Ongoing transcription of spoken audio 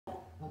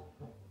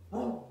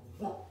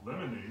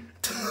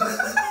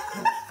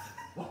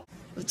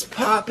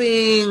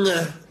popping.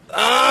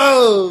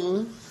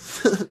 Oh.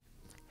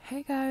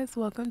 Hey guys,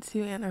 welcome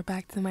to and or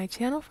back to my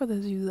channel. For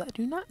those of you that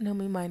do not know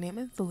me, my name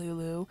is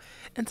Lulu,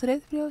 and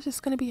today's video is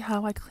just going to be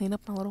how I clean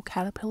up my little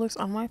caterpillars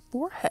on my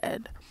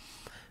forehead.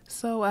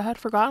 So I had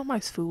forgotten my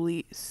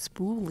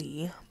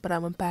spoolie, but I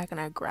went back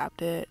and I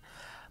grabbed it.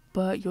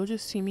 But you'll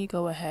just see me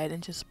go ahead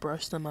and just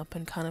brush them up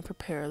and kind of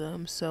prepare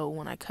them, so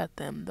when I cut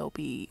them, they'll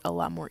be a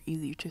lot more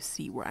easier to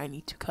see where I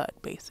need to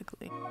cut,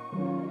 basically.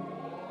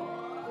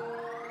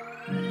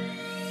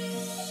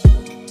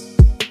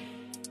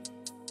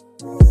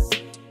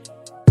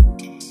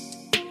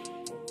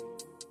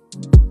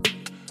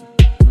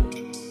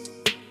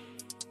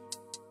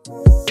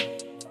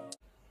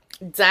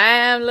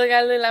 Damn, look,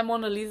 I look like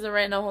Mona Lisa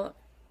right now. Hold on.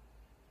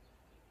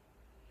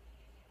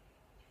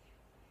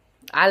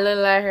 I look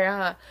like her,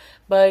 huh?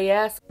 But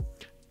yes.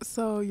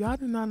 So y'all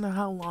do not know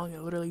how long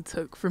it literally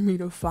took for me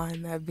to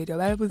find that video.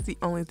 That was the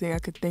only thing I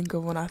could think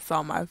of when I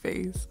saw my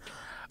face.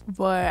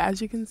 But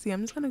as you can see,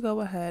 I'm just gonna go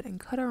ahead and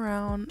cut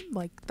around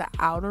like the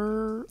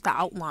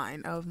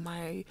outline of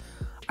my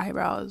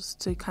eyebrows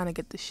to kind of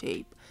get the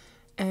shape.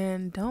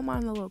 And don't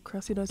mind the little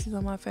crusty dusties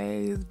on my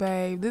face,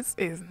 babe. This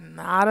is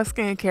not a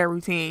skincare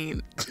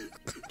routine.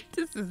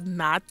 This is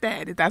not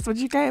that. If that's what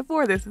you came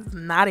for, this is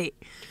not it.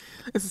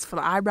 This is for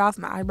the eyebrows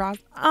and the eyebrows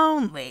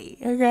only,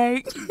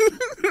 okay?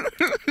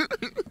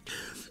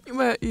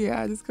 But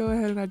yeah, just go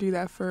ahead and I do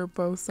that for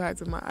both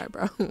sides of my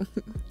eyebrows.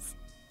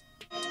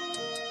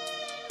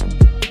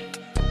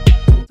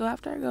 So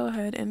after I go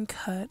ahead and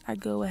cut, I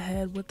go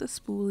ahead with the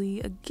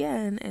spoolie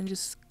again and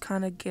just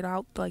kind of get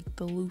out like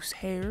the loose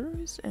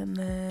hairs, and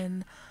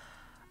then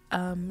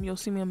you'll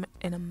see me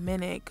in a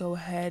minute go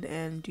ahead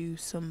and do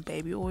some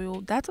baby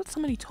oil. That's what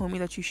somebody told me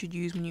that you should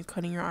use when you're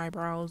cutting your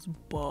eyebrows,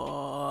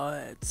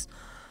 but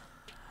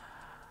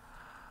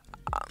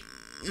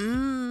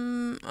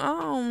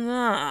oh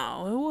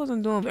no, it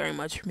wasn't doing very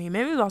much for me.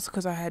 Maybe it was also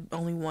because I had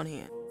only one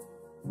hand.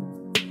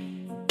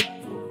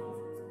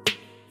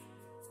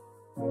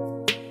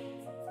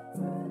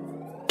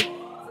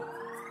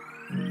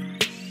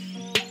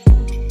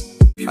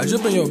 I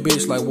jump in your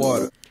bitch like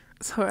water.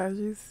 So as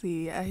you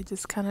see, I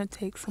just kind of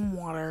take some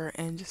water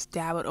and just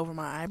dab it over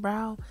my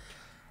eyebrow,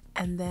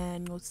 and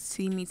then you'll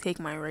see me take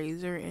my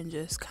razor and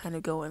just kind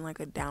of go in like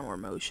a downward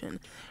motion.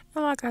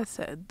 And like I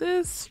said,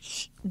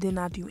 this did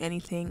not do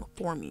anything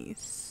for me.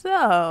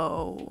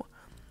 So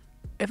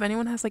if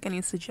anyone has like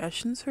any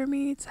suggestions for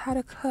me to how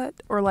to cut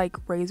or like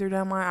razor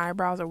down my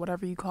eyebrows or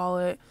whatever you call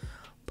it,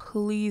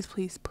 please,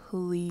 please,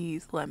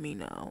 please let me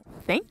know.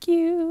 Thank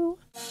you.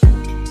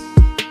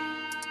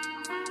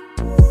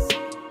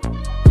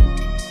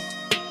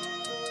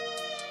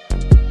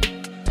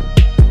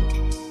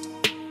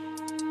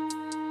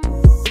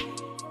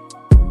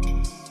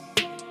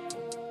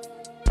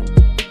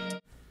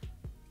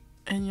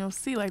 And you'll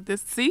see like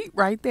this, see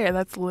right there,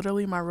 that's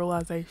literally my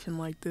realization,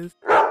 like this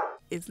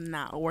is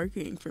not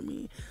working for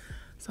me.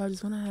 So I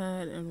just went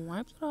ahead and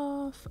wiped it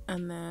off,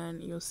 and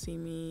then you'll see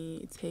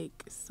me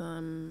take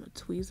some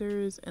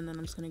tweezers, and then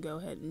I'm just gonna go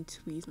ahead and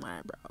tweeze my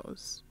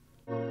eyebrows.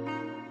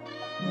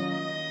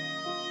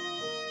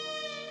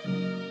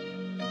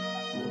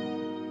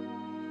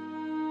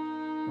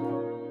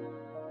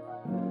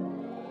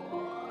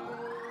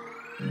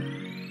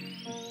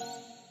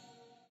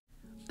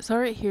 So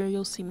right here,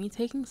 you'll see me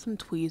taking some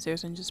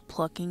tweezers and just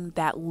plucking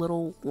that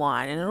little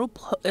line, and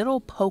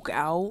it'll poke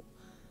out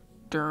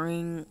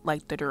during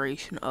like the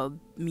duration of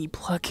me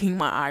plucking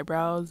my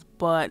eyebrows,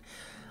 but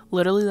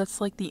literally that's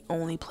like the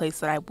only place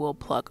that I will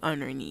pluck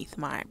underneath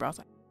my eyebrows.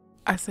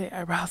 I say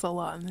eyebrows a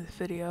lot in this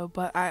video,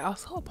 but I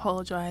also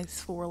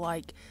apologize for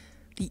like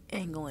the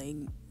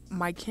angling.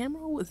 My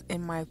camera was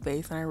in my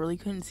face and I really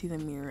couldn't see the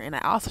mirror, and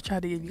I also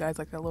tried to give you guys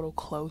like a little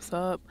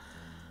close-up,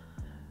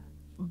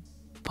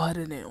 but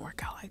it didn't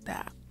work out like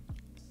that.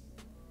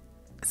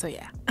 So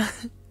yeah.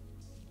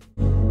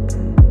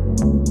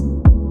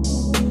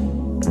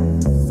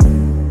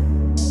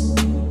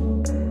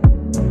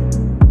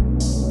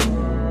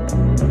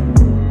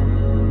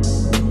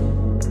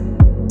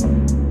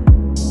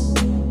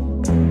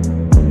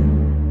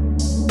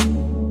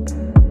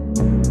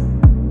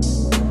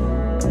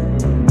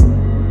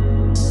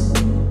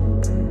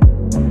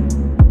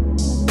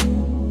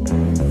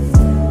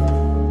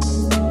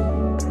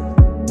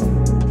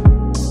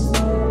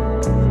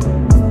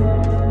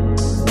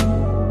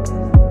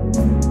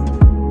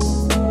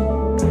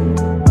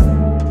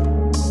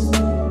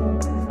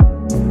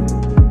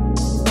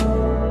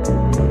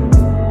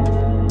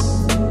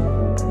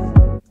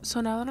 So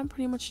now that I'm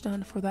pretty much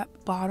done for that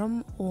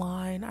bottom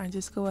line, I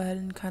just go ahead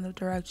and kind of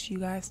direct you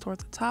guys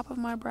towards the top of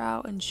my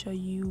brow and show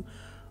you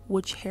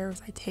which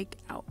hairs I take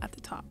out at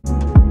the top.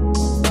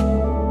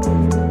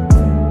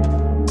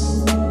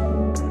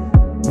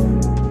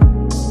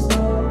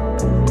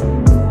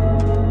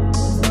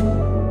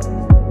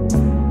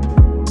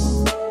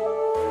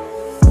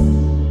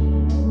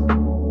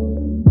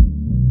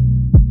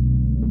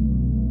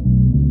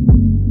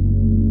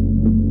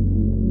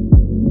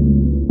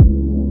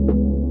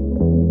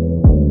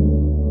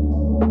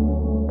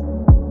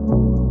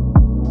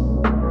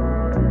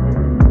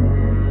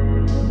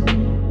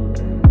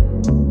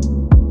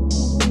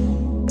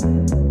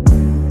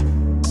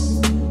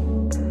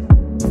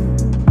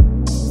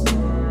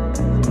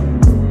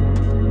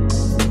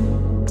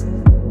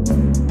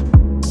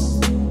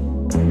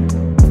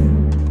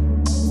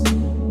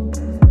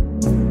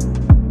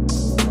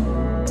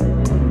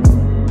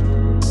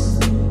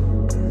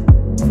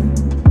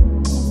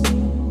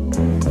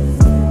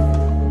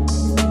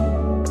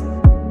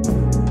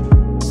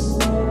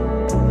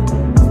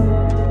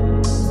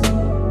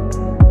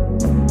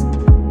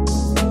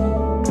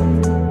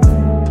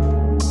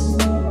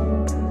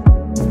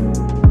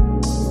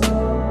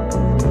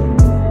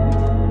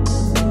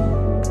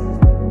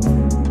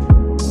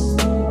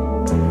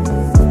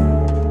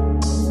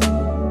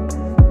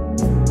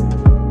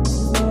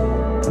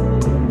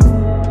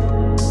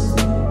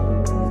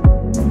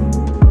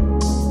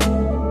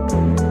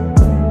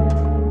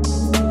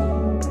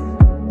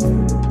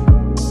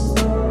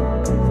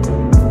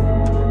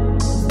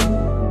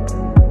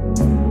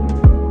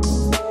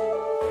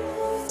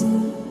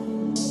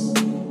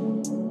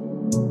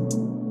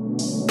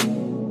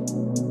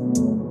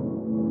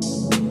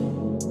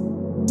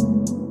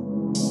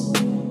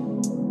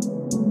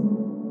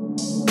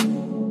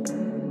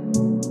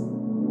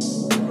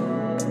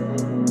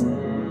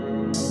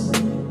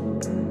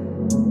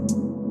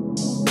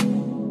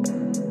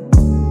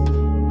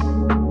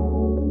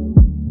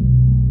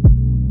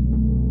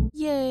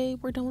 okay,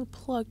 we're done with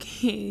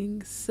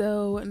plucking.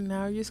 So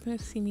now you're just gonna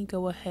see me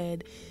go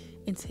ahead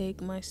and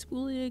take my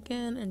spoolie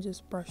again and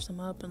just brush them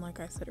up, and like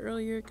I said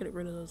earlier, get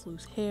rid of those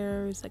loose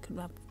hairs that could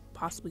have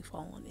possibly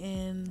fallen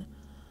in.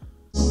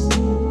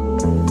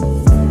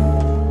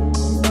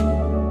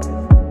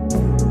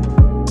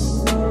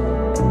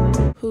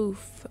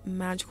 Poof,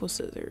 magical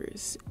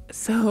scissors.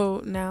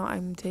 So now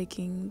I'm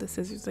taking the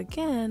scissors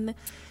again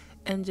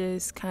and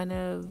just kind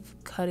of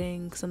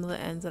cutting some of the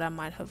ends that I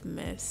might have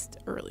missed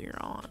earlier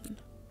on.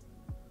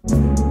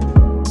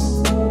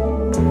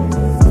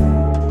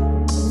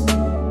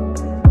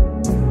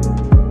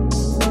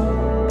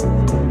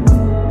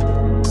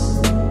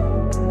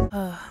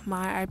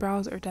 My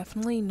eyebrows are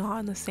definitely not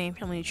in the same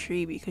family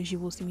tree, because you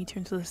will see me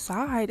turn to the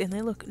side and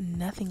they look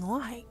nothing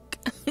like.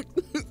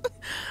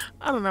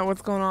 I don't know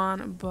what's going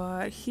on,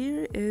 but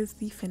here is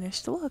the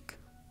finished look.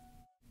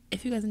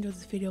 If you guys enjoyed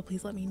this video,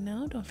 please let me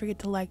know. Don't forget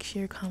to like,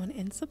 share, comment,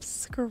 and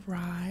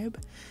subscribe.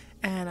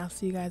 And I'll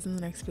see you guys in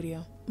the next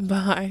video.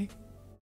 Bye.